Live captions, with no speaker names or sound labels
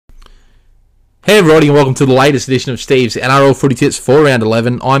Hey everybody, and welcome to the latest edition of Steve's NRL Footy Tips for Round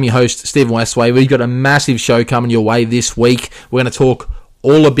 11. I'm your host, Stephen Westway. We've got a massive show coming your way this week. We're going to talk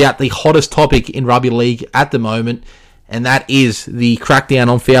all about the hottest topic in rugby league at the moment, and that is the crackdown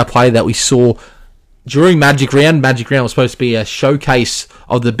on fair play that we saw during Magic Round. Magic Round was supposed to be a showcase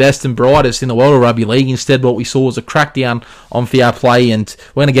of the best and brightest in the world of rugby league. Instead, what we saw was a crackdown on fair play, and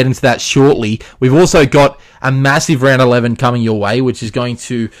we're going to get into that shortly. We've also got a massive Round 11 coming your way, which is going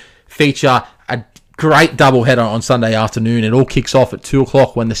to feature a great doubleheader on Sunday afternoon. It all kicks off at 2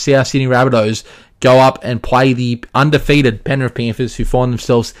 o'clock when the South Sydney Rabbitohs go up and play the undefeated Penrith Panthers, who find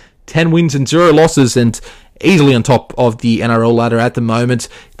themselves 10 wins and 0 losses and easily on top of the NRL ladder at the moment.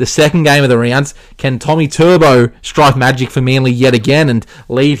 The second game of the round, can Tommy Turbo strike magic for Manly yet again and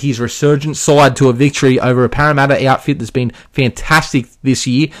lead his resurgent side to a victory over a Parramatta outfit that's been fantastic this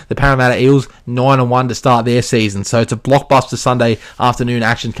year? The Parramatta Eels 9-1 to start their season. So it's a blockbuster Sunday afternoon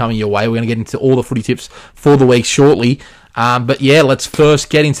action coming your way. We're going to get into all the footy tips for the week shortly. But yeah, let's first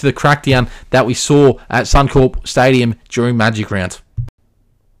get into the crackdown that we saw at Suncorp Stadium during Magic Round.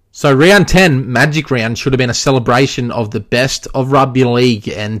 So round 10, Magic Round, should have been a celebration of the best of rugby league,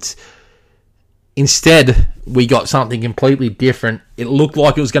 and instead we got something completely different. It looked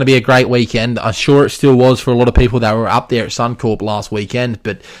like it was going to be a great weekend. I'm sure it still was for a lot of people that were up there at Suncorp last weekend,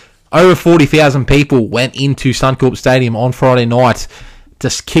 but over 40,000 people went into Suncorp Stadium on Friday night to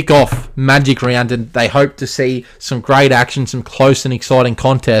kick off Magic Round, and they hoped to see some great action, some close and exciting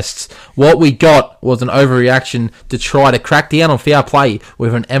contests. What we got was an overreaction to try to crack down on fair play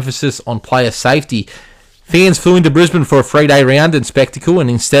with an emphasis on player safety. Fans flew into Brisbane for a 3-day round and spectacle, and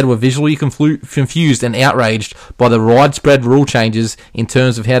instead were visually confused and outraged by the widespread rule changes in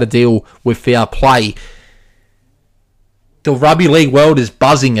terms of how to deal with fair play. The rugby league world is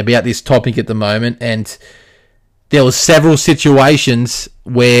buzzing about this topic at the moment, and there was several situations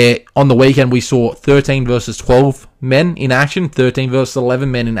where on the weekend we saw 13 versus 12 men in action, 13 versus 11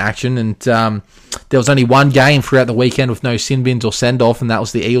 men in action, and there was only one game throughout the weekend with no sin bins or send-off, and that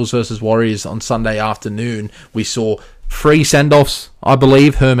was the Eels versus Warriors on Sunday afternoon. We saw 3 send-offs, I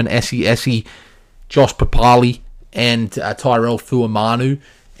believe: Herman Essie, Josh Papali, and Tyrell Fuamanu,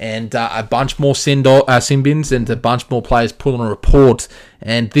 and a bunch more sin bins and a bunch more players put on a report.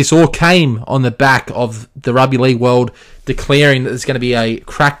 And this all came on the back of the rugby league world declaring that there's going to be a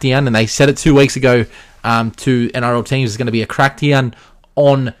crackdown, and they said it 2 weeks ago to NRL teams, there's going to be a crackdown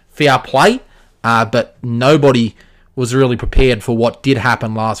on fair play, but nobody was really prepared for what did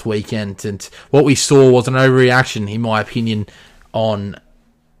happen last weekend. And what we saw was an overreaction, in my opinion, on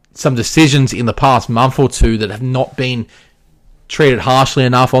some decisions in the past month or two that have not been treated harshly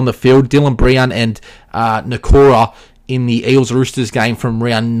enough on the field. Dylan Brown and Nakora in the Eels-Roosters game from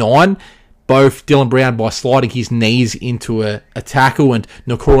round 9. Both Dylan Brown by sliding his knees into a tackle, and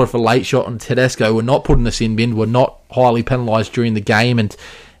Nakora for late shot on Tedesco were not put in the sin bin, were not highly penalised during the game. And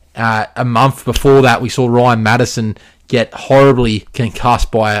a month before that, we saw Ryan Madison get horribly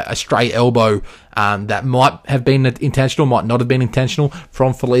concussed by a straight elbow that might have been intentional, might not have been intentional,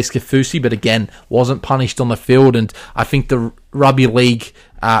 from Felice Kafusi, but again, wasn't punished on the field. And I think the Rugby League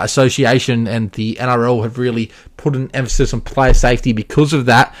Association and the NRL have really put an emphasis on player safety because of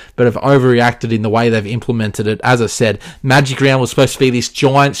that, but have overreacted in the way they've implemented it. As I said, Magic Round was supposed to be this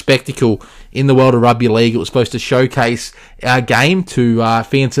giant spectacle in the world of rugby league. It was supposed to showcase our game to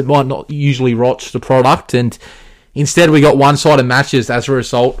fans that might not usually watch the product, and instead we got one-sided matches as a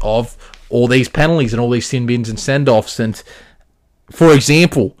result of all these penalties and all these sin bins and send-offs. And for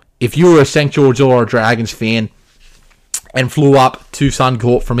example, if you were a St. George or a Dragons fan and flew up to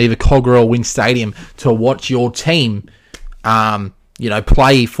Suncorp from either Cogra or Wynn Stadium to watch your team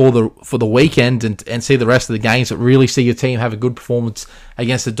play for the weekend and see the rest of the games, but really see your team have a good performance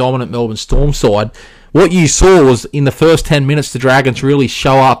against the dominant Melbourne Storm side, what you saw was in the first 10 minutes the Dragons really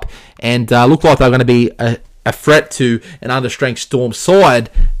show up and looked like they were going to be a threat to an understrength Storm side.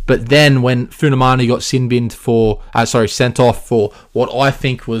 But then when Funamanu got sent off for what I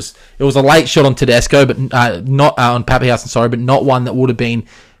think was a late shot on Tedesco, but not on Pappenhausen, but not one that would have been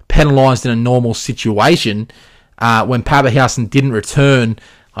penalised in a normal situation. When Pappenhausen didn't return,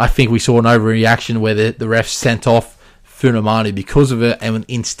 I think we saw an overreaction where the refs sent off Funamanu because of it, and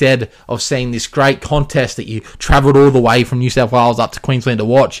instead of seeing this great contest that you travelled all the way from New South Wales up to Queensland to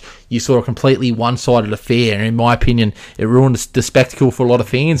watch, you saw a completely one-sided affair, and in my opinion it ruined the spectacle for a lot of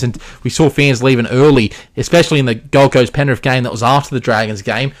fans. And we saw fans leaving early, especially in the Gold Coast Penrith game that was after the Dragons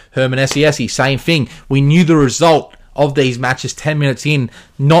game. Herman Essie, same thing. We knew the result of these matches 10 minutes in,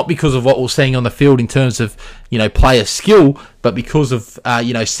 not because of what we're seeing on the field in terms of player skill, but because of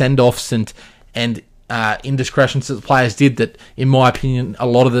send-offs and indiscretions that the players did, that in my opinion a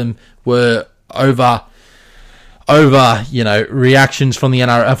lot of them were over reactions from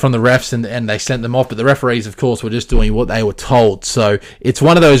the from the refs, and they sent them off. But the referees, of course, were just doing what they were told. So it's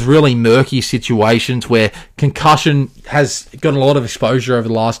one of those really murky situations where concussion has gotten a lot of exposure over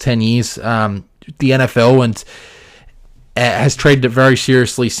the last 10 years. The NFL and has treated it very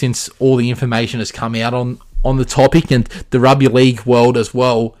seriously since all the information has come out on the topic, and the rugby league world as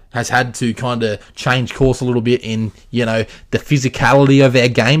well has had to kind of change course a little bit in, the physicality of their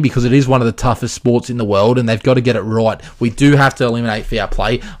game, because it is one of the toughest sports in the world, and they've got to get it right. We do have to eliminate fair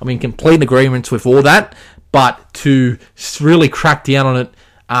play. I'm in complete agreement with all that, but to really crack down on it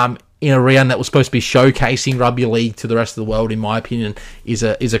in a round that was supposed to be showcasing rugby league to the rest of the world, in my opinion, is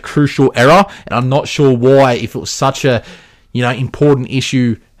a crucial error, and I'm not sure why, if it was such a important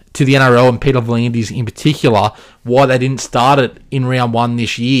issue to the NRL and Peter V'landys in particular, why they didn't start it in round 1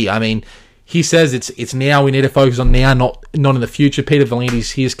 this year. I mean, he says it's now, we need to focus on now, not in the future. Peter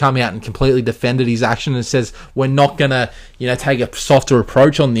V'landys, he has come out and completely defended his action and says we're not going to take a softer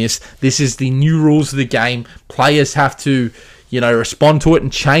approach on this. This is the new rules of the game. Players have to respond to it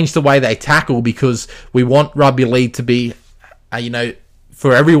and change the way they tackle, because we want rugby league to be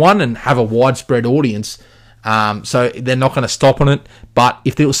for everyone and have a widespread audience. So they're not going to stop on it. But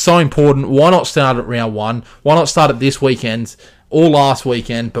if it was so important, why not start at round 1? Why not start it this weekend or last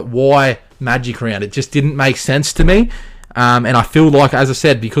weekend? But why magic round? It just didn't make sense to me. And I feel like, as I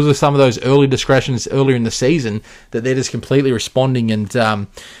said, because of some of those early discretions earlier in the season, that they're just completely responding and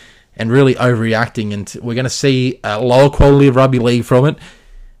really overreacting. And we're going to see a lower quality of rugby league from it.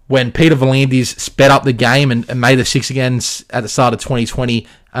 When Peter V'landys sped up the game and made the 6 agains at the start of 2020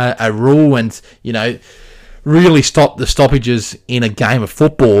 a rule, and really stopped the stoppages in a game of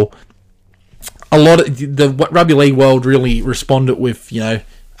football, a lot of the rugby league world really responded with,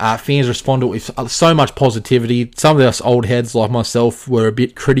 fans responded with so much positivity. Some of us old heads like myself were a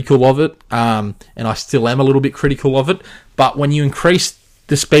bit critical of it, and I still am a little bit critical of it. But when you increase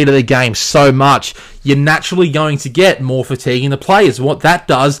the speed of the game so much, you're naturally going to get more fatigue in the players. What that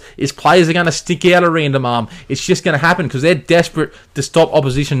does is players are going to stick out a random arm. It's just going to happen because they're desperate to stop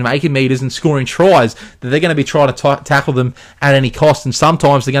opposition making meters and scoring tries, that they're going to be trying to tackle them at any cost. And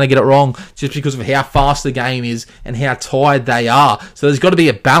sometimes they're going to get it wrong just because of how fast the game is and how tired they are. So there's got to be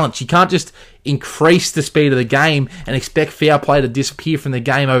a balance. You can't just increase the speed of the game and expect fair play to disappear from the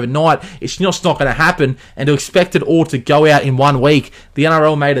game overnight. It's just not going to happen. And to expect it all to go out in 1 week, the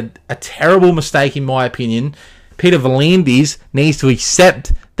NRL made a terrible mistake, in my opinion. Peter V'landys needs to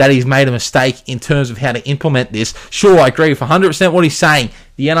accept that he's made a mistake in terms of how to implement this. Sure, I agree with 100% what he's saying.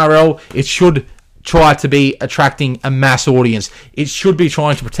 The NRL, it should try to be attracting a mass audience. It should be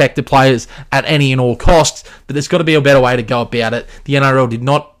trying to protect the players at any and all costs, but there's got to be a better way to go about it. The NRL did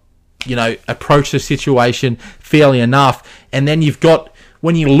not approach the situation fairly enough. And then you've got,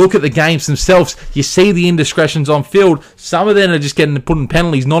 when you look at the games themselves, you see the indiscretions on field. Some of them are just getting put in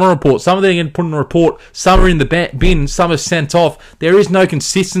penalties, not on report. Some of them are getting put in a report. Some are in the bin. Some are sent off. There is no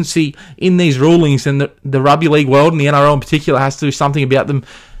consistency in these rulings, and the rugby league world, and the NRL in particular, has to do something about them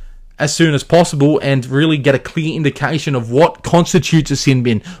as soon as possible and really get a clear indication of what constitutes a sin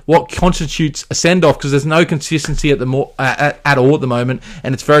bin, what constitutes a send-off, because there's no consistency at all at the moment,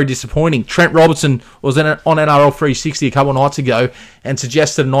 and it's very disappointing. Trent Robertson was on NRL 360 a couple of nights ago and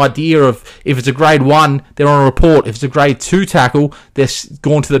suggested an idea of, if it's a grade 1, they're on a report. If it's a grade 2 tackle, they're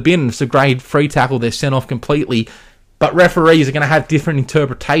gone to the bin. If it's a grade 3 tackle, they're sent off completely. But referees are going to have different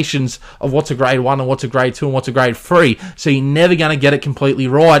interpretations of what's a grade 1 and what's a grade 2 and what's a grade 3. So you're never going to get it completely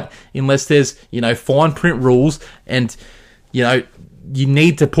right unless there's, fine print rules, and, you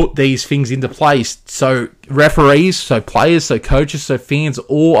need to put these things into place. So referees, so players, so coaches, so fans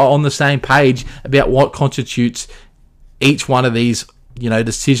all are on the same page about what constitutes each one of these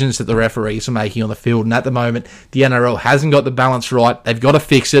decisions that the referees are making on the field. And at the moment, the NRL hasn't got the balance right. They've got to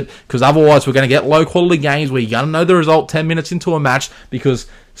fix it, because otherwise we're going to get low-quality games where you're going to know the result 10 minutes into a match because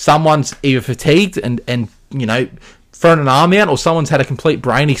someone's either fatigued and thrown an arm out, or someone's had a complete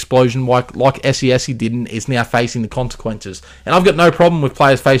brain explosion like SESE did and is now facing the consequences. And I've got no problem with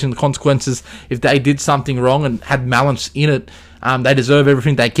players facing the consequences if they did something wrong and had malice in it. They deserve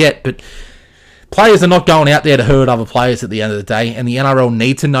everything they get, but players are not going out there to hurt other players at the end of the day, and the NRL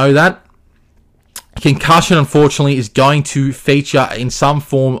need to know that. Concussion, unfortunately, is going to feature in some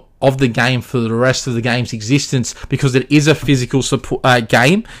form of the game for the rest of the game's existence, because it is a physical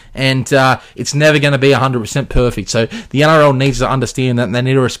game, and it's never going to be 100% perfect. So the NRL needs to understand that, and they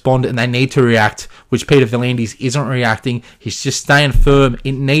need to respond, and they need to react, which Peter V'landys isn't reacting. He's just staying firm.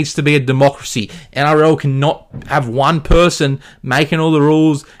 It needs to be a democracy. NRL cannot have one person making all the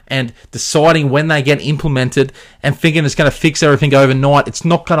rules and deciding when they get implemented and thinking it's going to fix everything overnight. It's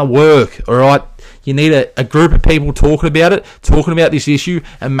not going to work, all right? You need a group of people talking about this issue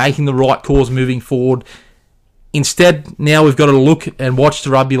and making the right calls moving forward. Instead, now we've got to look and watch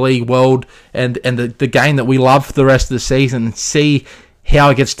the rugby league world and the game that we love for the rest of the season and see how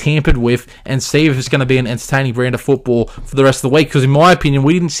it gets tampered with and see if it's going to be an entertaining brand of football for the rest of the week. Because in my opinion,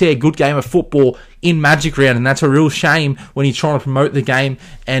 we didn't see a good game of football in Magic Round, and that's a real shame when you're trying to promote the game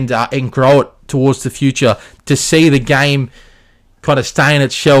and grow it towards the future. To see the game kind of stay in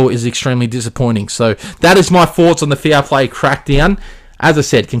its shell is extremely disappointing. So that is my thoughts on the fair play crackdown. As I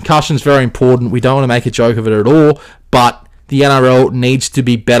said, concussion's very important. We don't want to make a joke of it at all, but the NRL needs to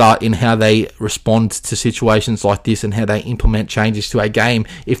be better in how they respond to situations like this and how they implement changes to a game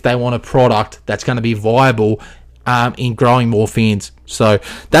if they want a product that's going to be viable in growing more fans. So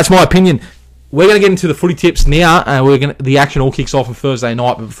that's my opinion. We're going to get into the footy tips now. The action all kicks off on Thursday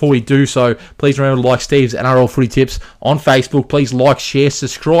night. But before we do so, please remember to like Steve's NRL Footy Tips on Facebook. Please like, share,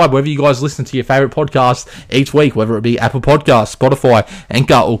 subscribe, wherever you guys listen to your favourite podcast each week, whether it be Apple Podcasts, Spotify,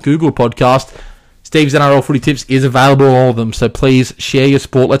 Anchor, or Google Podcast. Steve's NRL Footy Tips is available on all of them. So please share your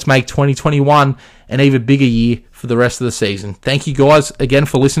support. Let's make 2021 an even bigger year for the rest of the season. Thank you guys again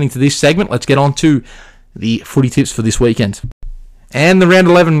for listening to this segment. Let's get on to the footy tips for this weekend. And the round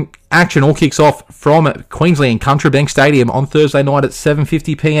 11 action all kicks off from Queensland Country Bank Stadium on Thursday night at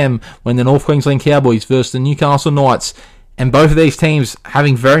 7:50 p.m. when the North Queensland Cowboys versus the Newcastle Knights. And both of these teams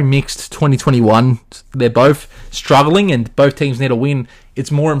having very mixed 2021. They're both struggling and both teams need a win.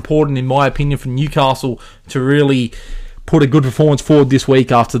 It's more important, in my opinion, for Newcastle to really put a good performance forward this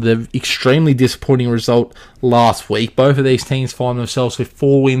week after the extremely disappointing result last week. Both of these teams find themselves with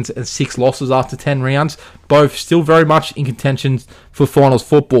 4 wins and 6 losses after 10 rounds. Both still very much in contention for finals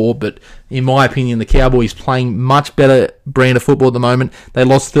football, but in my opinion, the Cowboys playing much better brand of football at the moment. They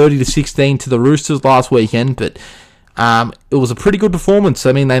lost 30-16 to the Roosters last weekend, but it was a pretty good performance.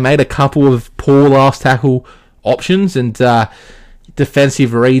 I mean, they made a couple of poor last tackle options and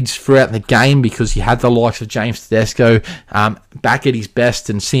defensive reads throughout the game because you had the likes of James Tedesco back at his best,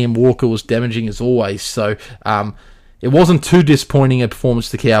 and Sam Walker was damaging as always. So it wasn't too disappointing a performance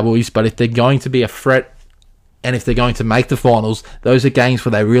to the Cowboys, but if they're going to be a threat and if they're going to make the finals, those are games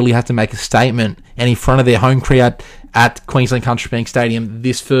where they really have to make a statement. And in front of their home crowd at Queensland Country Bank Stadium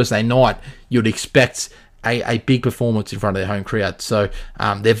this Thursday night, you'd expect a big performance in front of their home crowd. So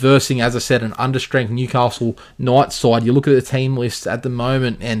they're versing, as I said, an understrength Newcastle Knights side. You look at the team list at the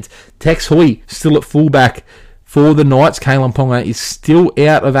moment, and Tex Hoy still at fullback for the Knights. Kalen Ponga is still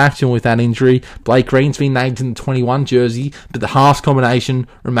out of action with that injury. Blake Green's been named in the 21 jersey, but the halves combination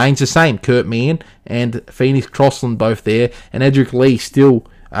remains the same. Kurt Mann and Phoenix Crossland both there, and Edric Lee still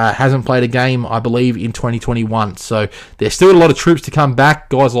hasn't played a game, I believe, in 2021. So there's still a lot of troops to come back.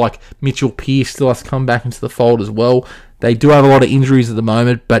 Guys like Mitchell Pearce still has to come back into the fold as well. They do have a lot of injuries at the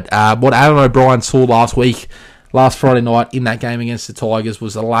moment, but what Adam O'Brien saw last Friday night in that game against the Tigers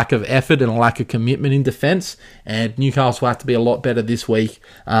was a lack of effort and a lack of commitment in defence, and Newcastle have to be a lot better this week.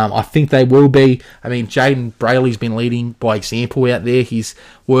 I think they will be. I mean, Jaden Brayley's been leading by example out there. His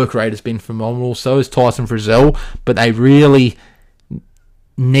work rate has been phenomenal. So has Tyson Frizzell, but they really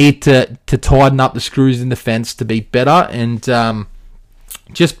need to tighten up the screws in defence to be better and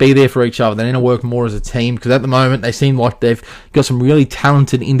just be there for each other. They need to work more as a team, because at the moment they seem like they've got some really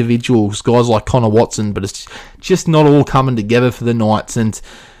talented individuals, guys like Connor Watson, but it's just not all coming together for the Knights. And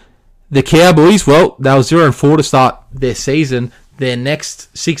the Cowboys, well, they were 0-4 to start their season. Their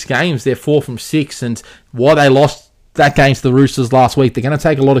next 6 games, they're 4 from 6, and while they lost that game to the Roosters last week, they're going to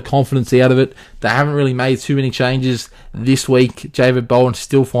take a lot of confidence out of it. They haven't really made too many changes this week. David Bowen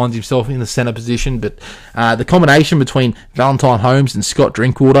still finds himself in the centre position, but the combination between Valentine Holmes and Scott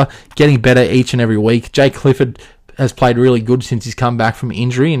Drinkwater getting better each and every week. Jake Clifford has played really good since he's come back from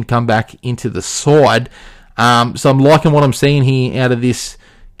injury and come back into the side. So I'm liking what I'm seeing here out of this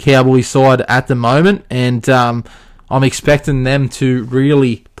Cowboys side at the moment, and I'm expecting them to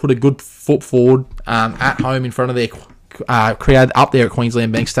really put a good foot forward at home in front of their crowd up there at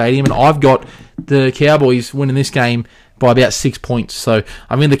Queensland Bank Stadium. And I've got the Cowboys winning this game by about 6 points. So,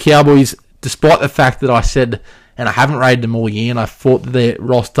 I mean, the Cowboys, despite the fact that I said, and I haven't rated them all year, and I thought that their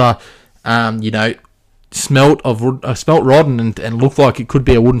roster, smelt rotten and looked like it could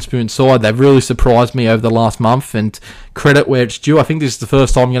be a wooden spoon side. They've really surprised me over the last month, and credit where it's due. I think this is the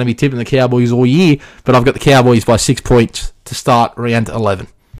first time I'm going to be tipping the Cowboys all year, but I've got the Cowboys by 6 points to start round 11.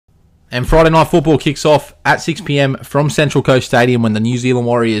 And Friday Night Football kicks off at 6 p.m. from Central Coast Stadium when the New Zealand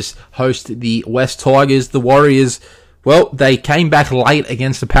Warriors host the West Tigers. The Warriors, well, they came back late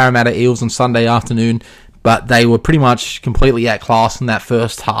against the Parramatta Eels on Sunday afternoon, but they were pretty much completely outclassed in that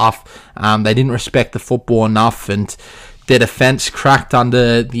first half. They didn't respect the football enough, and their defence cracked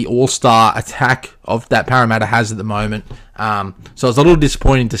under the all-star attack of that Parramatta has at the moment. So it's a little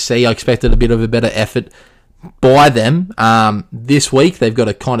disappointing to see. I expected a bit of a better effort by them. This week, they've got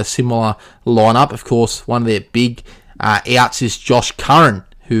a kind of similar lineup. Of course, one of their big outs is Josh Curran,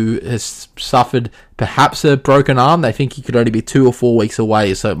 who has suffered perhaps a broken arm. They think he could only be 2 or 4 weeks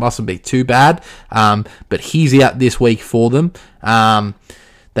away, so it mustn't be too bad. But he's out this week for them.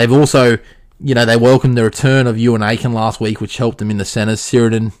 They've also, they welcomed the return of Ewan Aiken last week, which helped them in the centres.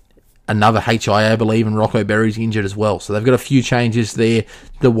 Sheridan, another HIA, I believe, and Rocco Berry's injured as well. So they've got a few changes there,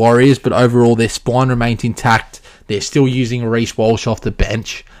 the Warriors, but overall their spine remains intact. They're still using Reece Walsh off the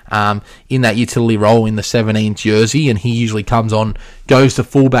bench in that utility role in the 17 jersey, and he usually comes on, goes to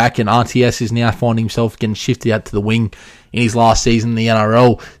fullback, and RTS is now finding himself getting shifted out to the wing in his last season in the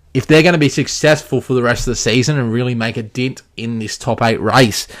NRL. If they're going to be successful for the rest of the season and really make a dent in this top 8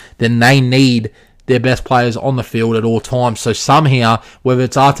 race, then they need their best players on the field at all times. So somehow, whether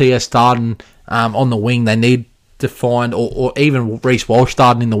it's RTS starting on the wing, they need to find, or even Reece Walsh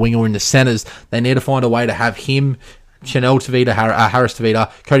starting in the wing or in the centres, they need to find a way to have him, Chanel Tavita, Harris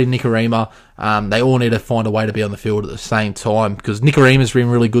Tavita, Cody Nikorima, they all need to find a way to be on the field at the same time, because Nikorima's been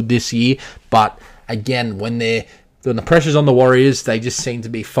really good this year, but again, when the pressure's on the Warriors, they just seem to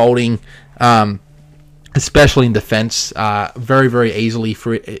be folding, especially in defence, very, very easily,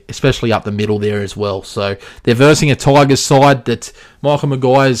 especially up the middle there as well. So they're versing a Tigers side that Michael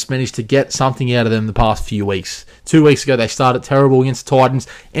Maguire's managed to get something out of them the past few weeks. 2 weeks ago, they started terrible against the Titans,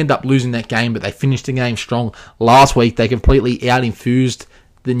 end up losing that game, but they finished the game strong. Last week, they completely out-infused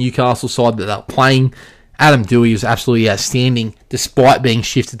the Newcastle side that they're playing. Adam Dewey was absolutely outstanding, despite being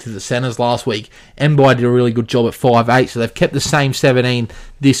shifted to the centres last week. Mbai did a really good job at 5'8", so they've kept the same 17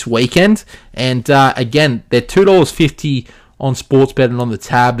 this weekend. And again, they're $2.50 on Sportsbet and on the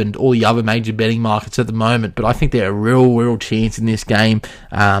tab and all the other major betting markets at the moment. But I think they're a real chance in this game.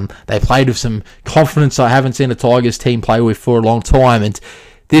 They played with some confidence I haven't seen a Tigers team play with for a long time. And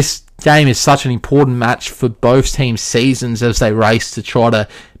this game is such an important match for both teams' seasons as they race to try to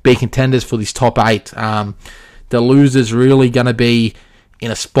be contenders for this top 8. The loser's really going to be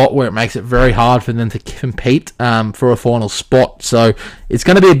in a spot where it makes it very hard for them to compete for a final spot. So it's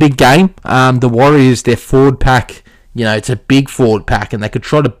going to be a big game. The Warriors, their forward pack, it's a big forward pack, and they could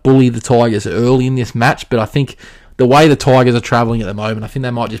try to bully the Tigers early in this match, but I think the way the Tigers are travelling at the moment, I think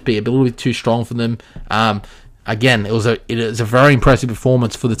they might just be a little bit too strong for them. Again, it was a very impressive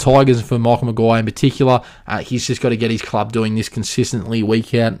performance for the Tigers and for Michael Maguire in particular. He's just got to get his club doing this consistently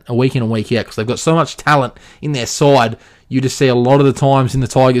week in and week out, because they've got so much talent in their side. You just see a lot of the times in the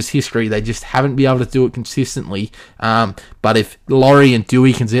Tigers' history, they just haven't been able to do it consistently. But if Laurie and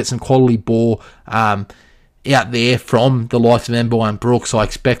Dewey can get some quality ball out there from the likes of Mbai and Brooks, I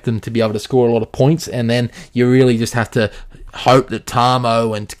expect them to be able to score a lot of points, and then you really just have to hope that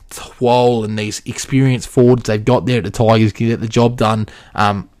Tamo and Twal and these experienced forwards they've got there at the Tigers can get the job done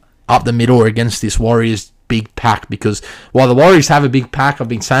up the middle against this Warriors big pack, because while the Warriors have a big pack, I've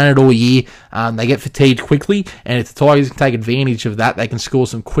been saying it all year, they get fatigued quickly, and if the Tigers can take advantage of that, they can score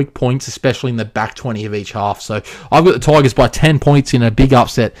some quick points, especially in the back 20 of each half. So I've got the Tigers by 10 points in a big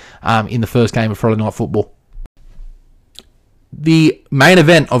upset in the first game of Friday Night Football. The main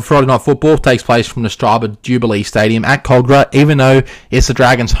event of Friday Night Football takes place from the Straba Jubilee Stadium at Cogra. Even though it's the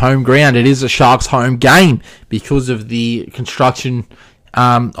Dragons' home ground, it is the Sharks' home game because of the construction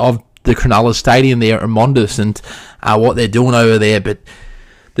of the Cronulla Stadium there at Mondus and what they're doing over there. But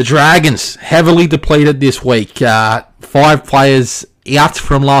the Dragons, heavily depleted this week. 5 players out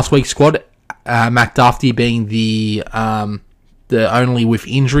from last week's squad. Mac Duffy being the only with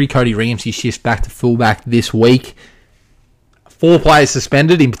injury. Cody Ramsey shifts back to fullback this week. 4 players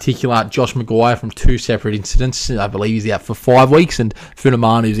suspended, in particular Josh Maguire from 2 separate incidents. I believe he's out for 5 weeks, and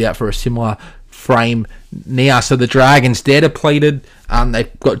Funamanu's out for a similar frame now. So the Dragons, they're depleted.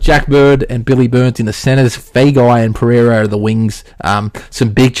 They've got Jack Bird and Billy Burns in the centres, Fagai and Pereira are the wings. Some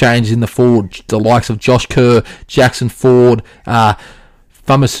big changes in the forward, the likes of Josh Kerr, Jackson Ford,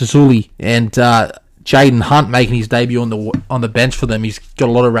 Famasazuli, and Jaden Hunt making his debut on the bench for them. He's got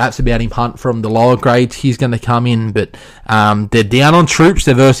a lot of raps about him, Hunt, from the lower grades. He's going to come in, but they're down on troops.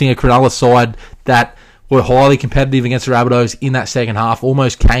 They're versing a Cronulla side that were highly competitive against the Rabbitohs in that second half.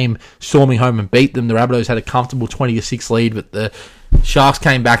 Almost came storming home and beat them. The Rabbitohs had a comfortable 20-6 lead, but the Sharks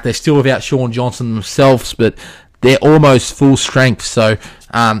came back. They're still without Sean Johnson themselves, but they're almost full strength. So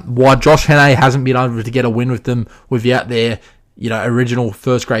while Josh Hannay hasn't been able to get a win with them without their original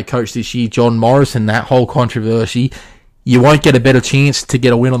first grade coach this year, John Morris, and that whole controversy, you won't get a better chance to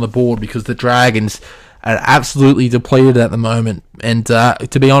get a win on the board because the Dragons are absolutely depleted at the moment. And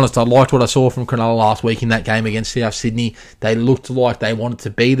to be honest, I liked what I saw from Cronulla last week in that game against South Sydney. They looked like they wanted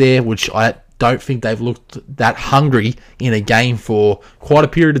to be there, which I don't think they've looked that hungry in a game for quite a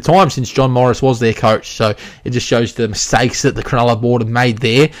period of time since John Morris was their coach. So it just shows the mistakes that the Cronulla board have made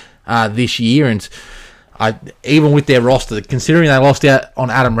there this year. And even with their roster, considering they lost out on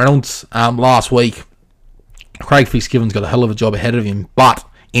Adam Reynolds last week, Craig Fitzgibbon's got a hell of a job ahead of him. But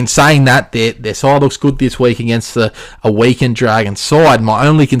in saying that, their side looks good this week against a weakened Dragons side. My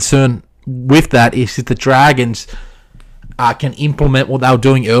only concern with that is that the Dragons can implement what they were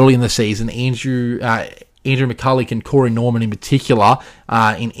doing early in the season. Andrew McCulloch and Corey Norman in particular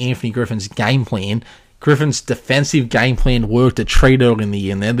in Anthony Griffin's game plan. Griffin's defensive game plan worked a treat early in the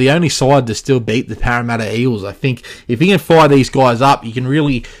year, and they're the only side to still beat the Parramatta Eels. I think if he can fire these guys up, he can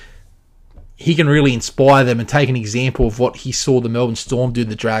really inspire them and take an example of what he saw the Melbourne Storm do to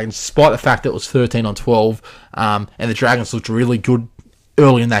the Dragons, despite the fact that it was 13-12, and the Dragons looked really good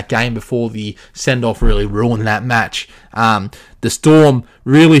early in that game before the send-off really ruined that match. The Storm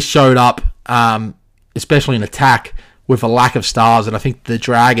really showed up, especially in attack, with a lack of stars, and I think the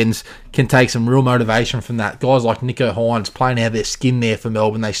Dragons can take some real motivation from that. Guys like Nicho Hynes playing out of their skin there for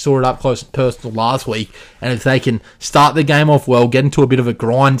Melbourne. They saw it up close and personal last week, and if they can start the game off well, get into a bit of a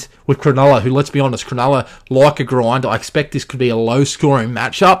grind with Cronulla, who, let's be honest, Cronulla like a grind. I expect this could be a low-scoring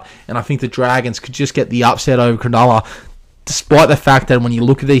matchup, and I think the Dragons could just get the upset over Cronulla, despite the fact that when you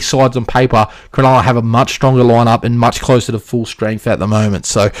look at these sides on paper, Cronulla have a much stronger lineup and much closer to full strength at the moment.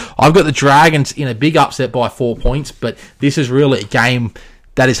 So I've got the Dragons in a big upset by 4 points, but this is really a game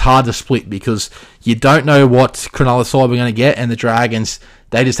that is hard to split because you don't know what Cronulla side we're going to get, and the Dragons,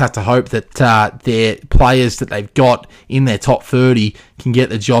 they just have to hope that their players that they've got in their top 30 can get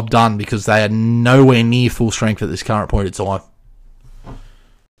the job done because they are nowhere near full strength at this current point in time.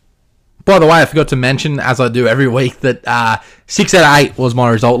 By the way, I forgot to mention, as I do every week, that 6 out of 8 was my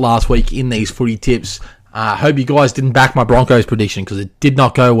result last week in these footy tips. I hope you guys didn't back my Broncos prediction because it did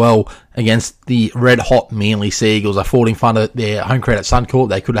not go well against the red-hot Manly Sea Eagles. I fought in front of their home crowd at Suncorp.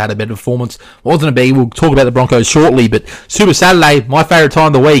 They could have had a better performance. Wasn't a big. We'll talk about the Broncos shortly, but Super Saturday, my favourite time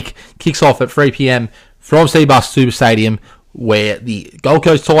of the week, kicks off at 3 p.m. from Cbus Super Stadium, where the Gold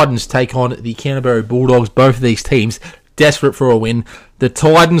Coast Titans take on the Canterbury Bulldogs. Both of these teams desperate for a win. The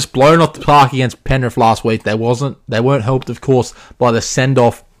Titans blown off the park against Penrith last week. They weren't helped, of course, by the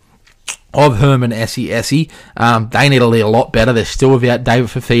send-off of Herman Essie. They need to lead a lot better. They're still without David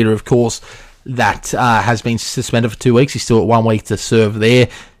Fifita, of course, that has been suspended for 2 weeks. He's still at 1 week to serve there.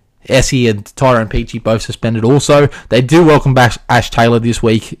 Essie and Tyrone Peachy both suspended also. They do welcome back Ash Taylor this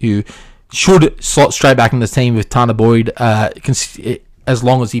week, who should slot straight back in the team with Tanner Boyd, as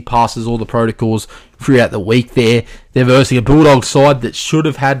long as he passes all the protocols throughout the week there. They're versing a Bulldogs side that should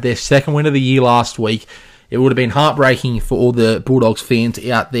have had their second win of the year last week. It would have been heartbreaking for all the Bulldogs fans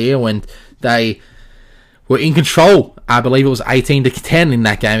out there when they were in control. I believe it was 18-10 in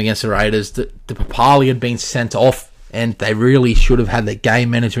that game against the Raiders. The Papali had been sent off, and they really should have had the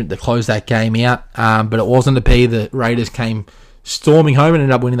game management to close that game out. But it wasn't to be. The Raiders came storming home and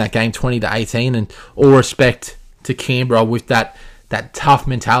ended up winning that game 20-18. And all respect to Canberra with that tough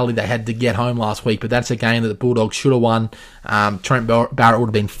mentality they had to get home last week. But that's a game that the Bulldogs should have won. Trent Barrett would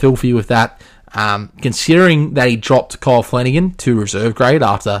have been filthy with that. Considering that he dropped Kyle Flanagan to reserve grade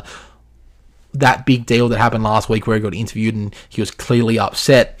after that big deal that happened last week where he got interviewed and he was clearly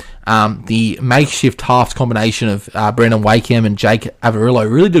upset. The makeshift halves combination of Brendan Wakeham and Jake Averillo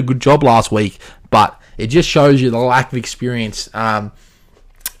really did a good job last week, but it just shows you the lack of experience that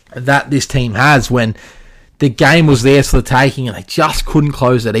this team has when the game was theirs for the taking and they just couldn't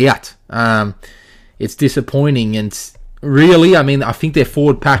close it out. It's disappointing, and really, I think their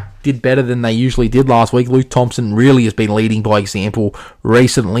forward pack did better than they usually did last week. Luke Thompson really has been leading by example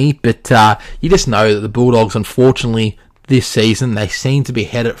recently, but you just know that the Bulldogs, unfortunately, this season, they seem to be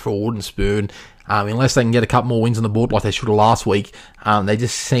headed for a wooden spoon. Unless they can get a couple more wins on the board like they should have last week, they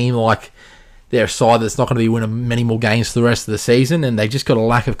just seem like they're a side that's not going to be winning many more games for the rest of the season, and they've just got a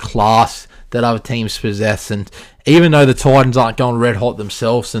lack of class that other teams possess. And even though the Titans aren't going red hot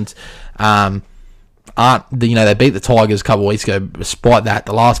themselves, and they beat the Tigers a couple of weeks ago, despite that,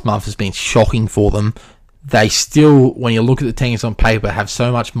 the last month has been shocking for them. they still, when you look at the teams on paper, have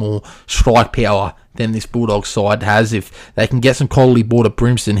so much more strike power than this Bulldogs side has. If they can get some quality ball to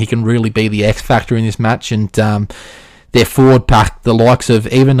Brimson, he can really be the X factor in this match. And their forward pack, the likes of,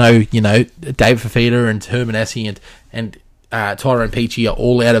 even though, David Fafita and Herman Essie and Tyrone Peachy are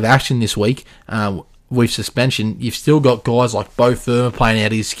all out of action this week, with suspension, you've still got guys like Bo Firma playing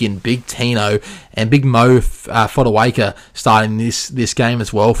out of his skin, Big Tino, and Big Mo Fodawaker starting this game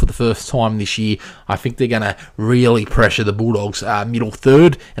as well for the first time this year. I think they're going to really pressure the Bulldogs middle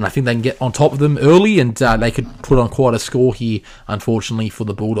third, and I think they can get on top of them early, and they could put on quite a score here, unfortunately, for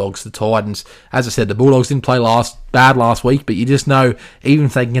the Bulldogs. The Titans, as I said, the Bulldogs didn't play bad last week, but you just know, even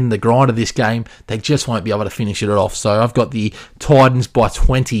if they can get in the grind of this game, they just won't be able to finish it off. So I've got the Titans by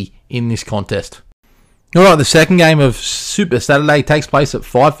 20 in this contest. Alright, the second game of Super Saturday takes place at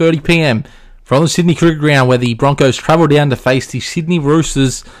 5:30 p.m. from the Sydney Cricket Ground, where the Broncos travel down to face the Sydney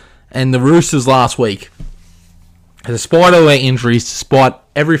Roosters. And the Roosters last week, despite all their injuries, despite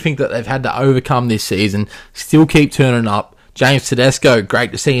everything that they've had to overcome this season, still keep turning up. James Tedesco,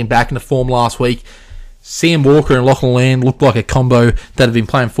 great to see him back in the form last week. Sam Walker and Lachlan Land looked like a combo that have been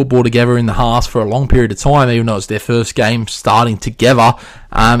playing football together in the halves for a long period of time, even though it's their first game starting together.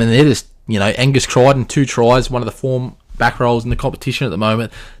 And they're just, Angus Crichton, 2 tries, one of the form back rolls in the competition at the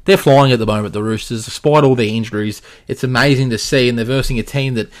moment. They're flying at the moment, the Roosters, despite all their injuries. It's amazing to see, and they're versing a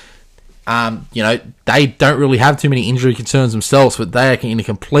team that, they don't really have too many injury concerns themselves, but they are in a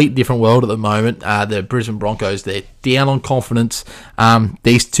complete different world at the moment. The Brisbane Broncos, they're down on confidence.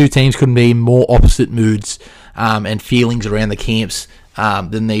 These two teams couldn't be in more opposite moods and feelings around the camps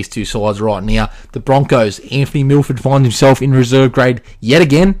than these two sides right now. The Broncos, Anthony Milford finds himself in reserve grade yet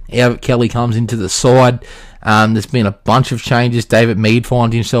again. Albert Kelly comes into the side. There's been a bunch of changes. David Mead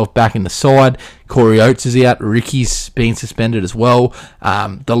finds himself back in the side. Corey Oates is out. Ricky's been suspended as well.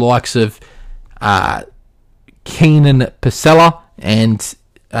 The likes of Keenan Pasella and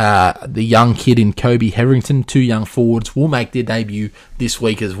the young kid in Kobe Hetherington, 2 young forwards, will make their debut this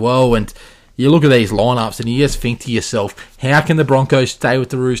week as well. And you look at these lineups and you just think to yourself, how can the Broncos stay with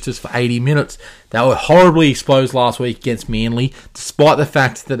the Roosters for 80 minutes? They were horribly exposed last week against Manly. Despite the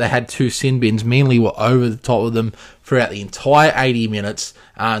fact that they had 2 sin bins, Manly were over the top of them throughout the entire 80 minutes.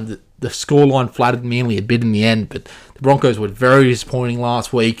 The scoreline flattered Manly a bit in the end, but the Broncos were very disappointing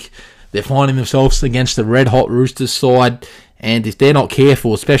last week. They're finding themselves against the red-hot Roosters side, and if they're not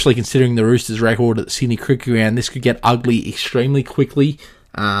careful, especially considering the Roosters' record at the Sydney Cricket Ground, this could get ugly extremely quickly.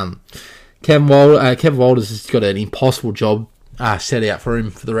 Kevin Walters has got an impossible job set out for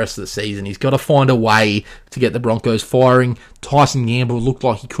him for the rest of the season. He's got to find a way to get the Broncos firing. Tyson Gamble looked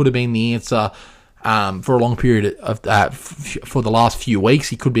like he could have been the answer for a long period of for the last few weeks.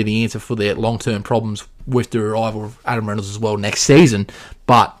 He could be the answer for their long-term problems with the arrival of Adam Reynolds as well next season,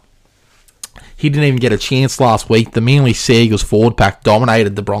 but he didn't even get a chance last week. The Manly Sea Eagles forward pack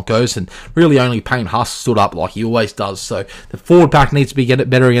dominated the Broncos, and really only Payne Huss stood up like he always does. So the forward pack needs to be get it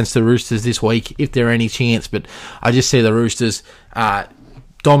better against the Roosters this week, if there are any chance. But I just see the Roosters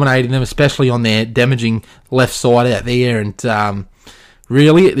dominating them, especially on their damaging left side out there. And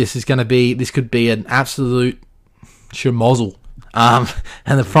really, this could be an absolute schmozzle. And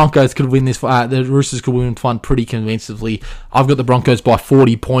the Broncos could win this. The Roosters could win one pretty convincingly. I've got the Broncos by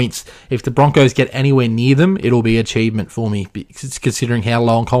 40 points. If the Broncos get anywhere near them, it'll be achievement for me, considering how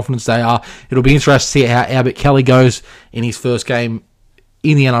low on confidence they are. It'll be interesting to see how Albert Kelly goes in his first game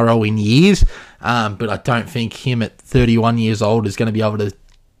in the NRL in years. But I don't think him at 31 years old is going to be able to,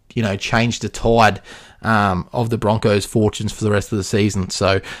 change the tide of the Broncos' fortunes for the rest of the season.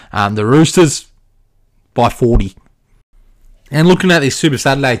 So the Roosters by 40. And looking at this Super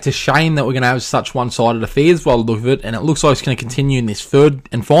Saturday, it's a shame that we're going to have such one-sided affairs by the look of it, and it looks like it's going to continue in this third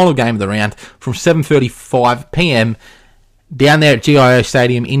and final game of the round from 7:35 p.m. down there at GIO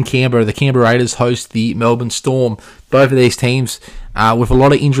Stadium in Canberra. The Canberra Raiders host the Melbourne Storm. Both of these teams with a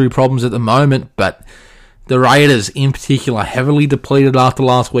lot of injury problems at the moment, but the Raiders in particular heavily depleted after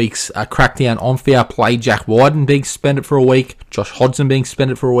last week's crackdown on fair play. Jack Wyden being suspended for a week, Josh Hodgson being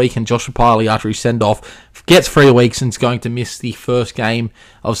suspended for a week, and Josh Papali after his send-off gets 3 weeks and is going to miss the first game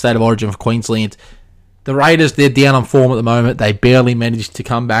of State of Origin for Queensland. The Raiders, they're down on form at the moment. They barely managed to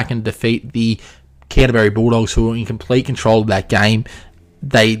come back and defeat the Canterbury Bulldogs, who were in complete control of that game.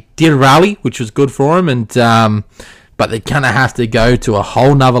 They did rally, which was good for them, and but they're going to have to go to a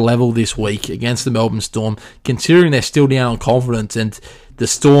whole nother level this week against the Melbourne Storm, considering they're still down on confidence, and the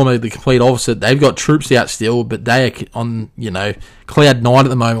Storm are the complete opposite. They've got troops out still, but they are on, cloud 9 at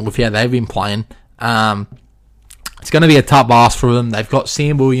the moment with how they've been playing. It's going to be a tough ask for them. They've got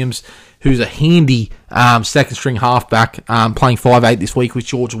Sam Williams, who's a handy second-string halfback, playing 5'8" this week with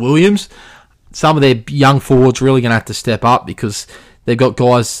George Williams. some of their young forwards really going to have to step up because they've got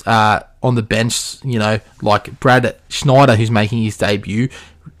guys on the bench, like Brad Schneider, who's making his debut.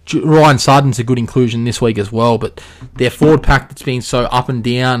 Ryan Sutton's a good inclusion this week as well, but their forward pack that's been so up and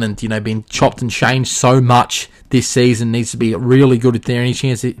down and, been chopped and changed so much this season needs to be really good if they're any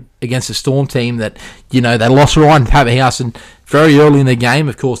chance against a Storm team that, they lost Ryan Papenhuyzen very early in the game.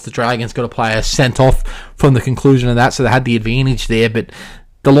 Of course, the Dragons got a player sent off from the conclusion of that, so they had the advantage there, but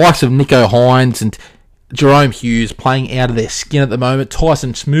the likes of Nico Hines and Jerome Hughes playing out of their skin at the moment.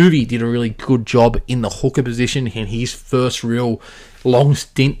 Tyson Smoothy did a really good job in the hooker position in his first real long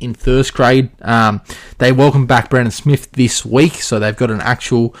stint in first grade. They welcome back Brandon Smith this week, so they've got an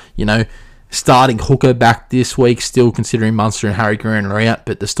actual, starting hooker back this week, still considering Munster and Harry Grant are out,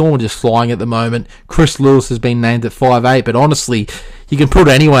 but the Storm are just flying at the moment. Chris Lewis has been named at 5'8", but honestly, you can put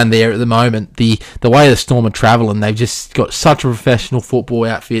anyone there at the moment. The way the Storm are travelling, they've just got such a professional football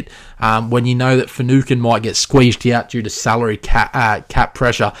outfit. When you know that Finucane might get squeezed out due to salary cap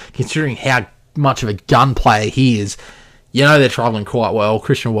pressure, considering how much of a gun player he is, they're travelling quite well.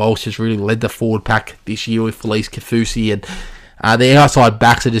 Christian Walsh has really led the forward pack this year with Felice Kafusi, and the outside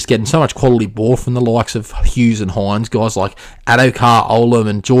backs are just getting so much quality ball from the likes of Hughes and Hines. Guys like Adokar Olam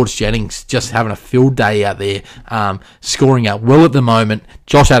and George Jennings just having a field day out there, scoring out well at the moment.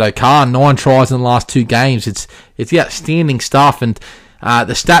 Josh Adokar, 9 tries in the last 2 games. It's outstanding stuff, and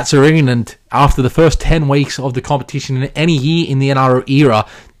the stats are in, and after the first 10 weeks of the competition in any year in the NRL era,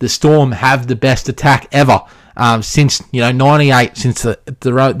 the Storm have the best attack ever. Since 98, since the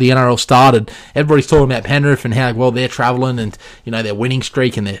NRL started. Everybody's talking about Penrith and how well they're travelling and their winning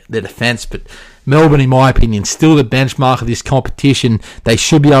streak and their defence, but Melbourne, in my opinion, still the benchmark of this competition. They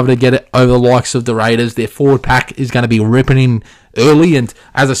should be able to get it over the likes of the Raiders. Their forward pack is going to be ripping in early, and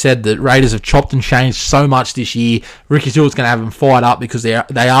as I said, the Raiders have chopped and changed so much this year. Ricky Stewart's going to have them fired up because they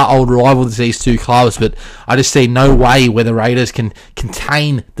are old rivals, these two clubs, but I just see no way where the Raiders can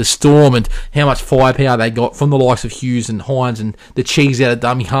contain the Storm and how much firepower they got from the likes of Hughes and Hines and the cheese out of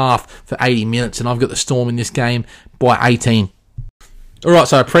dummy half for 80 minutes, and I've got the Storm in this game by 18. Alright,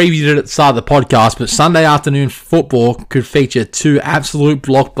 so I previewed it at the start of the podcast, but Sunday afternoon football could feature 2 absolute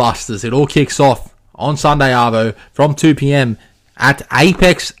blockbusters. It all kicks off on Sunday Arvo from 2 p.m. at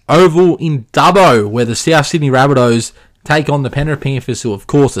Apex Oval in Dubbo, where the South Sydney Rabbitohs take on the Penrith Panthers, who of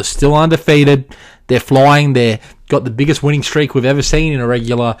course are still undefeated. They're flying. They've got the biggest winning streak we've ever seen in a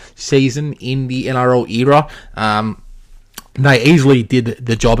regular season in the NRL era. They easily did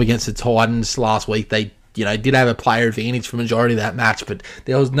the job against the Titans last week. They did have a player advantage for the majority of that match, but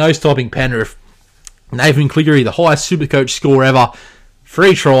there was no stopping Penrith. Nathan Cleary, the highest Supercoach score ever.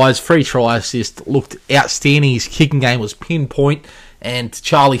 3 try assists, looked outstanding. His kicking game was pinpoint, and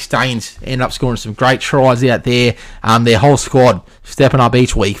Charlie Staines ended up scoring some great tries out there. Their whole squad stepping up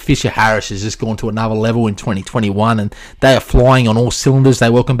each week. Fisher Harris has just gone to another level in 2021, and they are flying on all cylinders. They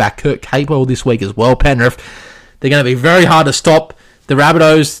welcome back Kurt Capewell this week as well. Penrith, they're going to be very hard to stop. The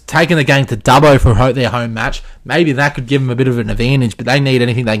Rabbitohs taking the game to Dubbo for their home match. Maybe that could give them a bit of an advantage, but they need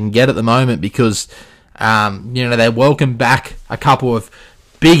anything they can get at the moment because they welcome back a couple of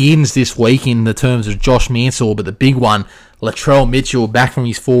big ins this week in the terms of Josh Mansell, but the big one, Latrell Mitchell, back from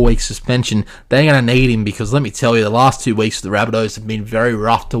his 4-week suspension. They're going to need him because, let me tell you, the last 2 weeks of the Rabbitohs have been very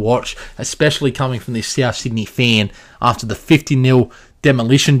rough to watch, especially coming from this South Sydney fan after the 50-0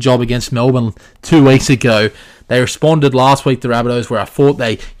 demolition job against Melbourne 2 weeks ago. They responded last week, the Rabbitohs, where I thought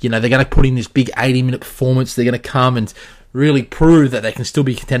they're going to put in this big 80-minute performance. They're going to come and really prove that they can still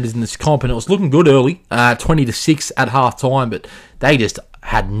be contenders in this comp, and it was looking good early, 20-6 at half-time, but they just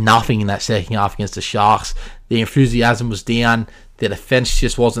had nothing in that second half against the Sharks. The enthusiasm was down. Their defence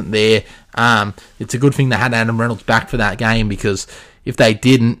just wasn't there. It's a good thing they had Adam Reynolds back for that game, because if they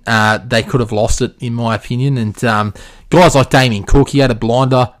didn't, they could have lost it, in my opinion. And guys like Damien Cook, he had a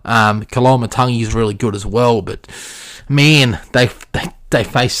blinder. Kaloa Matangi is really good as well. But, man, they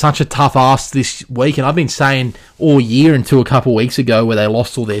faced such a tough ask this week. And I've been saying all year until a couple of weeks ago where they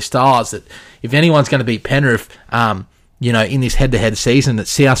lost all their stars that if anyone's going to beat Penrith, in this head-to-head season, that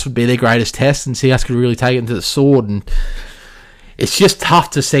South would be their greatest test and South could really take it into the sword. And it's just tough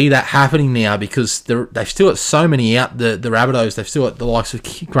to see that happening now because they've still got so many out, the Rabbitohs. They've still got the likes of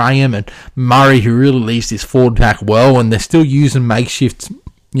Graham and Murray, who really leads this forward pack well, and they're still using makeshift,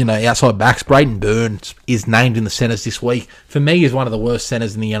 outside backs. Brayden Burns is named in the centres this week. For me, he's one of the worst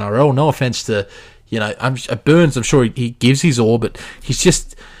centres in the NRL. No offence to, Burns, I'm sure he gives his all, but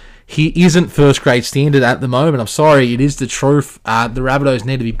he's he isn't first grade standard at the moment. I'm sorry, it is the truth. The Rabbitohs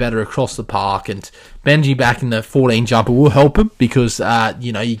need to be better across the park, and Benji back in the 14 jumper will help him because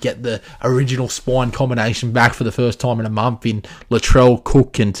you get the original spine combination back for the first time in a month in Latrell,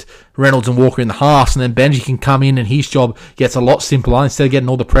 Cook, and Reynolds and Walker in the halves, and then Benji can come in and his job gets a lot simpler. Instead of getting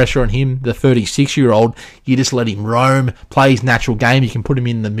all the pressure on him, the 36-year-old, you just let him roam, play his natural game. You can put him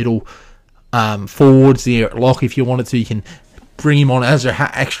in the middle forwards, the lock if you wanted to. You can bring him on as an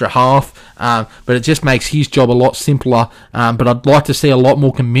extra half, but it just makes his job a lot simpler. But I'd like to see a lot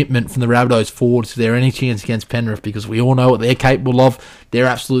more commitment from the Rabbitohs forwards if there any chance against Penrith, because we all know what they're capable of. They're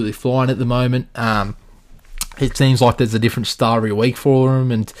absolutely flying at the moment. It seems like there's a different star every week for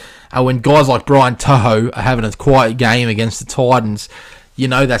them, and when guys like Brian To'o are having a quiet game against the Titans, you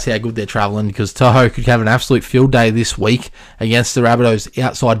know that's how good they're travelling, because To'o could have an absolute field day this week against the Rabbitohs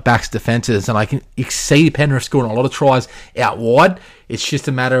outside backs defences, and I can see Penrith scoring a lot of tries out wide. It's just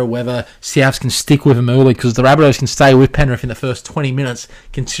a matter of whether Souths can stick with them early, because the Rabbitohs can stay with Penrith in the first 20 minutes,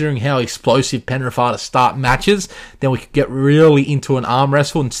 considering how explosive Penrith are to start matches. Then we could get really into an arm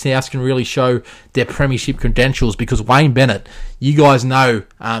wrestle, and Souths can really show their premiership credentials, because Wayne Bennett, you guys know,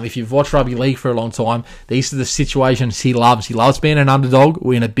 if you've watched rugby league for a long time, these are the situations he loves. He loves being an underdog.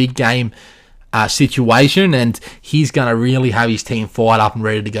 We're in a big game situation, and he's going to really have his team fired up and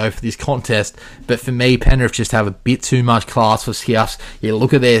ready to go for this contest. But for me, Penrith just have a bit too much class for Souths. You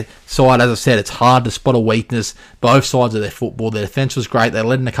look at their side, as I said, it's hard to spot a weakness. Both sides of their football. Their defence was great. They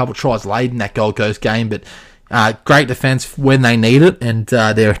let in a couple of tries late in that Gold Coast game, but great defence when they need it, and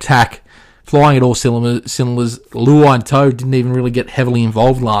their attack flying at all cylinders. Luai and Toe didn't even really get heavily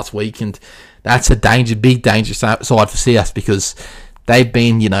involved last week, and that's a big danger side for Souths, because they've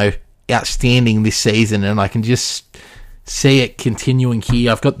been, outstanding this season, and I can just see it continuing here.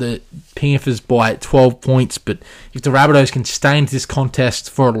 I've got the Panthers by 12 points, but if the Rabbitohs can stay in this contest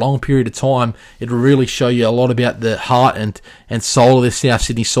for a long period of time, it'll really show you a lot about the heart and soul of the South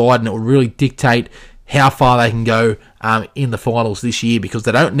Sydney side, and it will really dictate how far they can go in the finals this year, because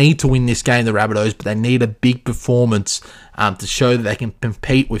they don't need to win this game, the Rabbitohs, but they need a big performance to show that they can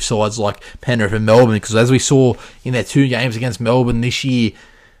compete with sides like Penrith and Melbourne, because as we saw in their 2 games against Melbourne this year,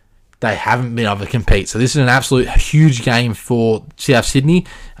 they haven't been able to compete. So this is an absolute huge game for South Sydney,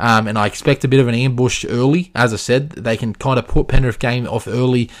 and I expect a bit of an ambush early. As I said, they can kind of put Penrith game off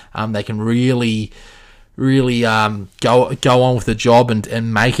early. They can really go on with the job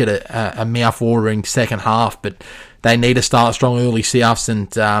and make it a mouth-watering second half. But they need to start strong early, Souths, and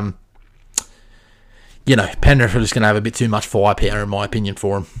Penrith are just going to have a bit too much firepower, in my opinion,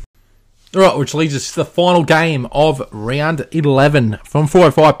 for them. Alright, which leads us to the final game of round 11 from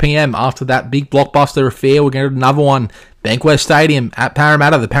 4:05pm. After that big blockbuster affair, we're going to another one. Bankwest Stadium at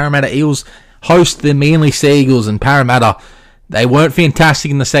Parramatta. The Parramatta Eels host the Manly Sea Eagles, and Parramatta, they weren't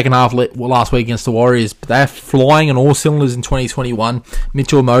fantastic in the second half last week against the Warriors, but they're flying on all cylinders in 2021.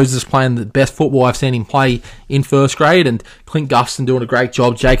 Mitchell Moses playing the best football I've seen him play in first grade, and Clint Guston doing a great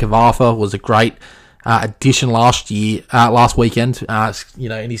job. Jacob Arthur was a great addition last weekend,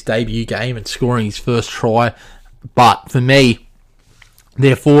 in his debut game and scoring his first try. But for me,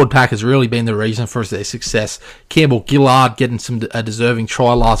 their forward pack has really been the reason for their success. Campbell Gillard getting a deserving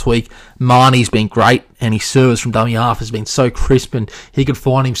try last week. Marnie's been great, and his service from dummy half has been so crisp, and he could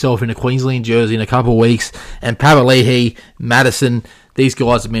find himself in a Queensland jersey in a couple of weeks. And Papali'i, Madison, these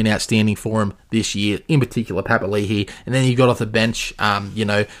guys have been outstanding for him this year, in particular Papali'i. And then you got off the bench,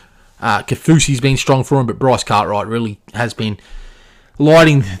 Kafusi's been strong for him, but Bryce Cartwright really has been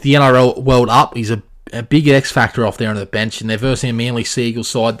lighting the NRL world up. He's a big X factor off there on the bench, and they're versing a Manly Sea Eagles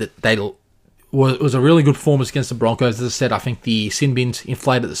side that was a really good performance against the Broncos. As I said, I think the sin bins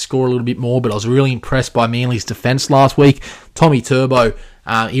inflated the score a little bit more, but I was really impressed by Manly's defence last week. Tommy Turbo,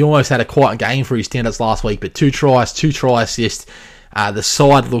 he almost had a quiet game for his standards last week, but 2 tries, 2 try assists. The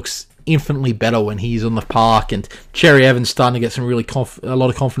side looks infinitely better when he's on the park, and Cherry Evans starting to get some really a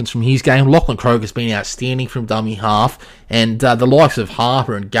lot of confidence from his game. Lachlan Croker's been outstanding from dummy half, and the likes of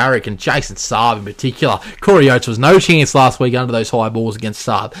Harper and Garrick and Jason Saab in particular. Corey Oates was no chance last week under those high balls against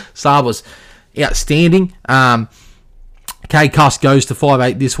Saab. Saab was outstanding. Kay Cuss goes to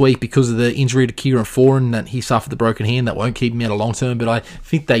 5'8" this week because of the injury to Kieran Foran, that he suffered the broken hand. That won't keep him out a long term, but I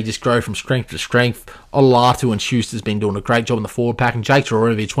think they just grow from strength to strength. Olatu and Schuster's been doing a great job in the forward pack, and Jake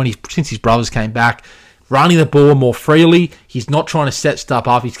Torovic, since his brothers came back, running the ball more freely. He's not trying to set stuff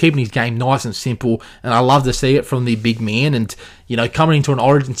up. He's keeping his game nice and simple, and I love to see it from the big man. And, coming into an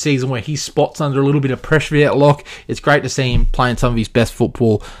Origin season where he spots under a little bit of pressure at lock, it's great to see him playing some of his best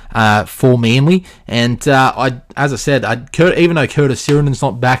football for Manly. And as I said, even though Curtis Sirenden's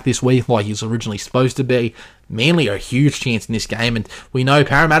not back this week like he was originally supposed to be, Manly are a huge chance in this game, and we know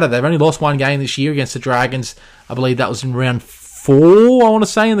Parramatta, they've only lost one game this year against the Dragons. I believe that was in round 4, I want to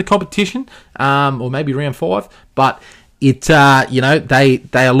say, in the competition, or maybe round 5, but it, they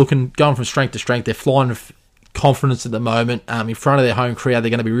are going from strength to strength. They're flying with confidence at the moment. In front of their home crowd, they're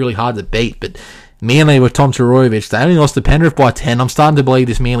going to be really hard to beat, but Manly with Tom Todorovic, they only lost to Penrith by 10. I'm starting to believe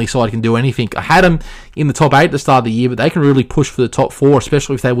this Manly side can do anything. I had them in the top 8 at the start of the year, but they can really push for the top 4,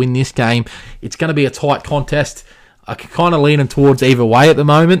 especially if they win this game. It's going to be a tight contest. I can kind of lean them towards either way at the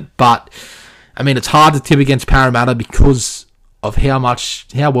moment, but I mean, it's hard to tip against Parramatta because of how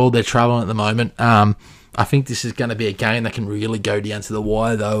well they're travelling at the moment. I think this is going to be a game that can really go down to the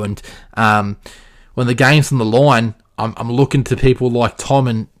wire, though, and when the game's on the line, I'm looking to people like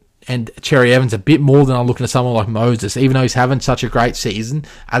Tom and Cherry Evans a bit more than I'm looking at someone like Moses, even though he's having such a great season.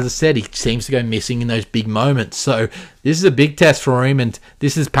 As I said, he seems to go missing in those big moments. So this is a big test for him, and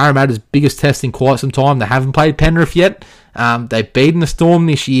this is Parramatta's biggest test in quite some time. They haven't played Penrith yet. They've beaten the Storm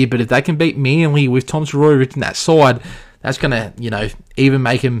this year, but if they can beat Manly with Tom Todorovic in that side, that's going to, even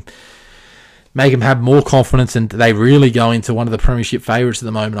make him have more confidence, and they really go into one of the premiership favourites at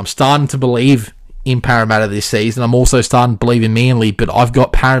the moment. I'm starting to believe in Parramatta this season. I'm also starting to believe in Manly, but I've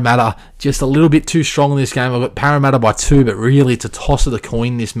got Parramatta just a little bit too strong in this game. I've got Parramatta by 2, but really it's a toss of the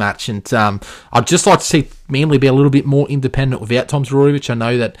coin this match, and I'd just like to see Manly be a little bit more independent without Tom Todorovic. I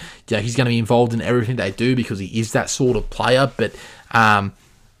know that he's going to be involved in everything they do because he is that sort of player, but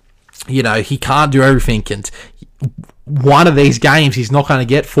he can't do everything, and one of these games, he's not going to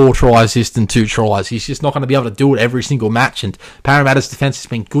get 4 try assists and 2 tries. He's just not going to be able to do it every single match. And Parramatta's defence has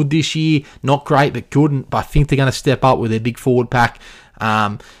been good this year. Not great, but good. But I think they're going to step up with their big forward pack.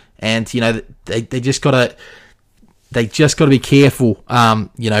 They just got to be careful,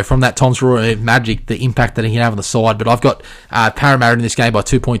 from that Tom Todorovic magic, the impact that he can have on the side. But I've got Parramatta in this game by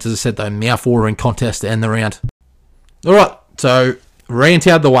 2 points, as I said, though, mouth-watering contest to end the round. All right, so rant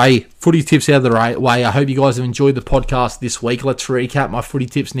out of the way, footy tips out of the way. I hope you guys have enjoyed the podcast this week. Let's recap my footy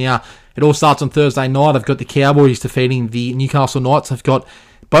tips now. It all starts on Thursday night. I've got the Cowboys defeating the Newcastle Knights. I've got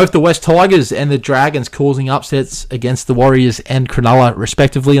both the West Tigers and the Dragons causing upsets against the Warriors and Cronulla,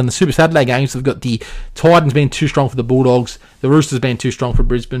 respectively. On the Super Saturday games, I've got the Titans being too strong for the Bulldogs, the Roosters being too strong for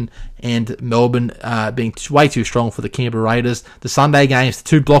Brisbane, and Melbourne being way too strong for the Canberra Raiders. The Sunday games, the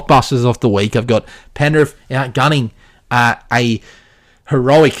 2 blockbusters of the week. I've got Penrith outgunning a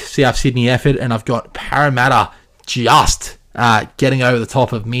heroic South Sydney effort, and I've got Parramatta just getting over the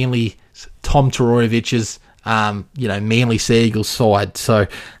top of Manly, Tom Todorovic's Manly Sea Eagles side. So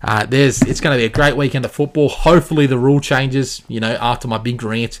it's going to be a great weekend of football. Hopefully the rule changes, after my big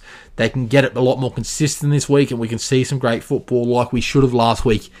rant, they can get it a lot more consistent this week, and we can see some great football like we should have last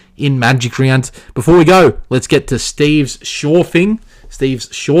week in Magic Round. Before we go, let's get to Steve's sure thing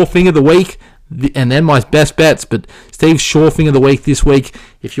of the week. And then my best bets, but Steve's sure thing of the week this week.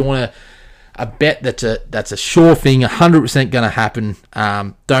 If you want a bet that's a sure thing, 100% going to happen.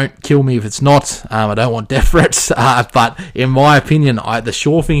 Don't kill me if it's not. I don't want death threats. But in my opinion, the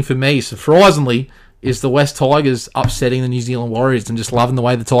sure thing for me, surprisingly, is the West Tigers upsetting the New Zealand Warriors. I'm just loving the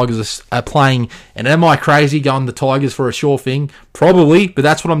way the Tigers are playing. And am I crazy going the Tigers for a sure thing? Probably, but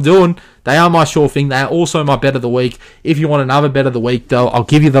that's what I'm doing. They are my sure thing. They are also my bet of the week. If you want another bet of the week, though, I'll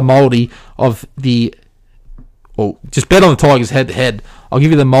give you the multi of the... Well, just bet on the Tigers head-to-head. I'll give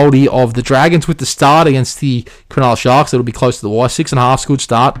you the multi of the Dragons with the start against the Cronulla Sharks. It'll be close to the wire. 6.5's good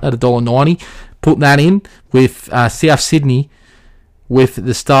start at $1.90. Put that in with South Sydney with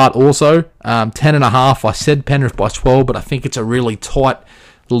the start also. 10.5. I said Penrith by 12, but I think it's a really tight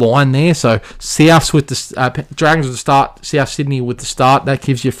line there. So Souths with the Dragons with the start, South Sydney with the start. That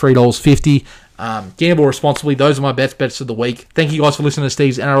gives you $3.50. Gamble responsibly. Those are my bets of the week. Thank you guys for listening to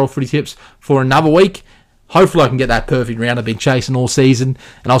Steve's NRL Footy Tips for another week. Hopefully I can get that perfect round I've been chasing all season.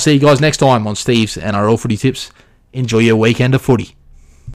 And I'll see you guys next time on Steve's NRL Footy Tips. Enjoy your weekend of footy.